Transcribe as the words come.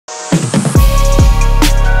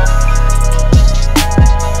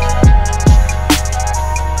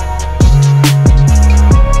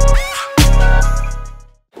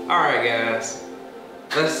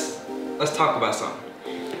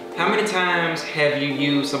times have you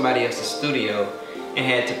used somebody else's studio and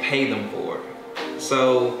had to pay them for it?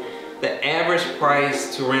 So the average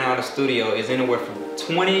price to rent out a studio is anywhere from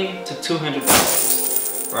 $20 to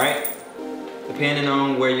 $200, right? Depending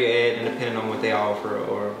on where you're at and depending on what they offer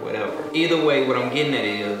or whatever. Either way, what I'm getting at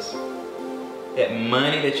is that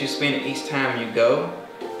money that you spend each time you go,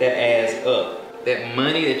 that adds up. That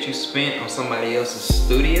money that you spent on somebody else's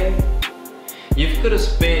studio, you could have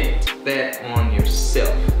spent that on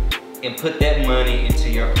yourself and put that money into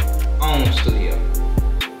your own studio,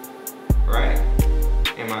 right?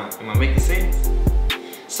 Am I making sense?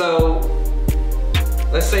 So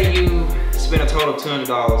let's say you spent a total of $200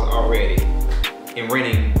 already in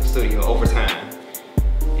renting a studio over time,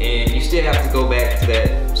 and you still have to go back to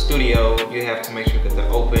that studio. You have to make sure that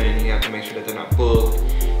they're open, you have to make sure that they're not booked,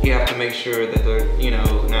 you have to make sure that they're, you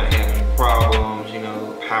know, not having problems, you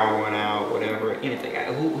know, power went out, whatever, anything.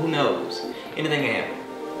 Who knows? Anything can happen.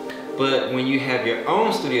 But when you have your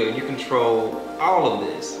own studio, you control all of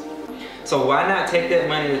this. So why not take that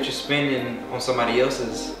money that you're spending on somebody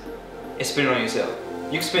else's and spend it on yourself?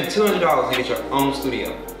 You can spend $200 to get your own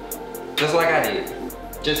studio. Just like I did.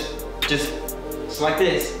 Just like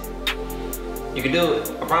this. You can do it,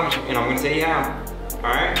 I promise you, and I'm gonna tell you how.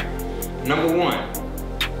 Alright? Number one,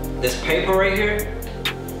 this paper right here,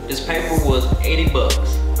 this paper was 80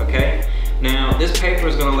 bucks, okay? Now, this paper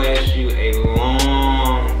is gonna last you a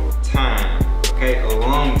long time, okay? A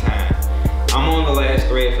long time. I'm on the last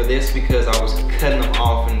thread for this because I was cutting them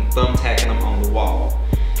off and thumbtacking them on the wall.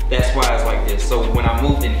 That's why it's like this. So when I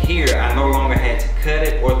moved in here, I no longer had to cut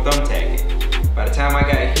it or thumbtack it. By the time I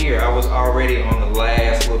got here, I was already on the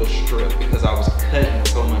last little strip because I was cutting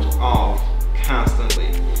so much off constantly.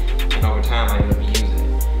 And over time, I ended up using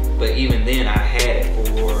it. But even then, I had it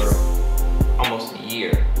for almost a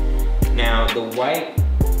year. Now, the white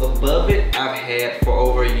above it, I've had for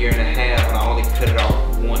over a year and a half, and I only cut it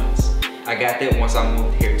off once. I got that once I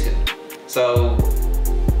moved here too. So,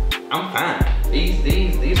 I'm fine.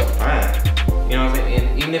 These are fine. You know what I'm saying?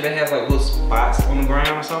 And even if it has like little spots on the ground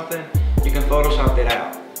or something, you can Photoshop that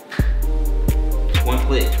out. One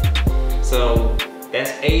click. So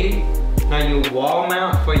that's 80. Now your wall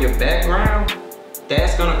mount for your background,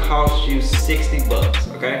 that's gonna cost you 60 bucks,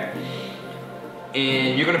 okay?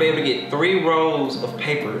 And you're gonna be able to get 3 rows of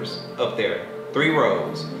papers up there. 3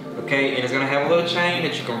 rows, okay? And it's gonna have a little chain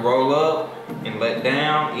that you can roll up and let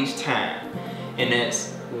down each time. And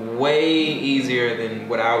that's way easier than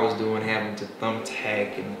what I was doing, having to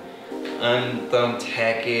thumbtack and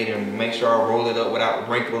unthumbtack it and make sure I roll it up without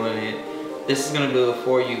wrinkling it. This is gonna do it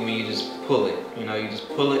for you when you just pull it. You know, you just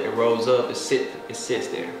pull it, it rolls up, it sits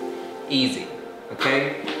there. Easy,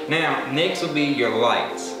 okay? Now, next will be your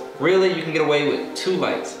lights. Really, you can get away with 2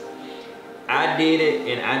 lights. I did it,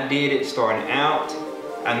 and I did it starting out.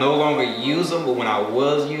 I no longer use them, but when I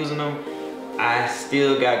was using them, I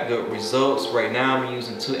still got good results. Right now I'm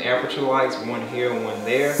using 2 aperture lights, one here and one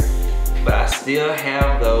there, but I still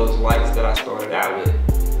have those lights that I started out with.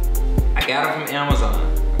 I got them from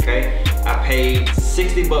Amazon, okay? I paid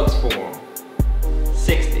 60 bucks for them.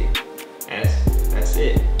 60, that's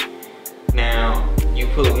it. Now, you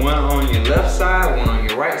put one on your left side, one on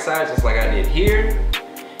your right side, just like I did here,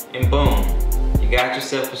 and boom, you got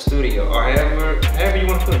yourself a studio. Or however you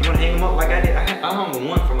want to put it. You want to hang them up like I did? I hung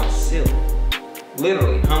one from my ceiling.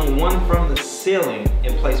 Literally hung one from the ceiling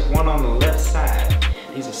and placed one on the left side.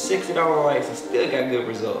 These are $60 lights and still got good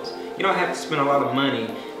results. You don't have to spend a lot of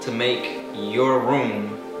money to make your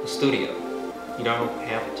room a studio. You don't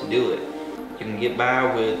have to do it. You can get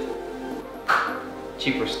by with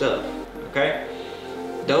cheaper stuff, okay?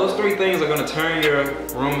 Those 3 things are gonna turn your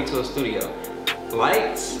room into a studio.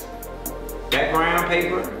 Lights, background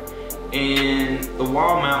paper, and the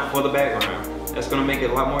wall mount for the background. That's gonna make it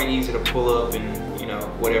a lot more easy to pull up and, you know,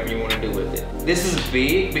 whatever you wanna do with it. This is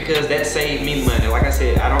big because that saved me money. Like I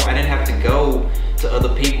said, I didn't have to go to other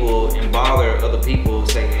people and bother other people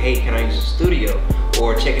saying, hey, can I use the studio?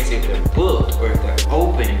 Or check and see if they're booked or if they're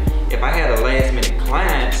open. If I had a last minute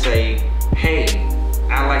client say, hey,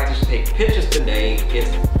 I like to take pictures today,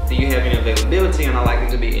 do you have any availability, and I like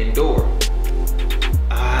them to be indoor?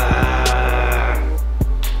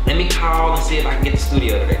 Let me call and see if I can get the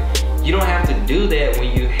studio today. You don't have to do that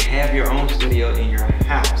when you have your own studio in your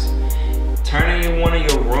house. Turning one of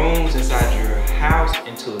your rooms inside your house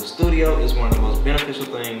into a studio is one of the most beneficial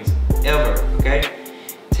things ever, okay?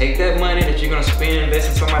 Take that money that you're gonna spend and invest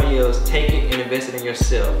in somebody else, take it and invest it in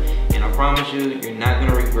yourself. And I promise you, you're not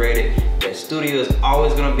gonna regret it. That studio is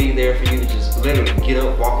always gonna be there for you to just literally get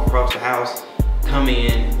up, walk across the house, come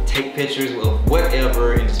in, take pictures of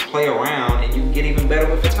whatever, and just play around, and you can get even better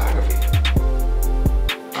with photography.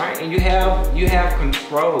 All right, and you have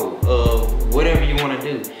control of whatever you want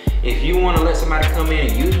to do. If you want to let somebody come in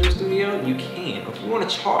and use your studio, you can. If you want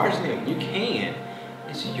to charge them, you can.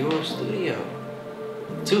 It's your studio.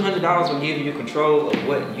 $200 will give you control of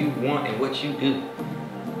what you want and what you do.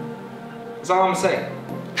 That's all I'm saying.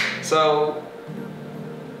 So,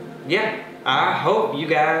 yeah, I hope you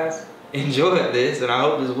guys enjoyed this, and I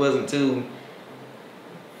hope this wasn't too,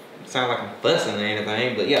 sound like I'm fussing or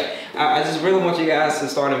anything, but yeah, I just really want you guys to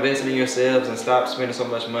start investing in yourselves and stop spending so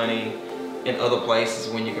much money in other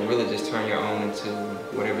places when you can really just turn your own into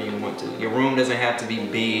whatever you want to. Your room doesn't have to be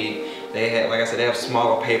big. They have, like I said, they have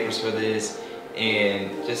smaller papers for this,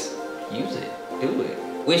 and just use it, do it.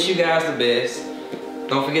 Wish you guys the best.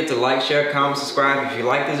 Don't forget to like, share, comment, subscribe if you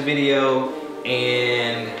like this video,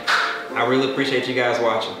 and I really appreciate you guys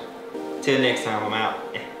watching. Till next time, I'm out.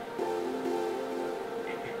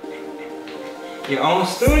 Your own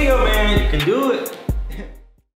studio, man, you can do it.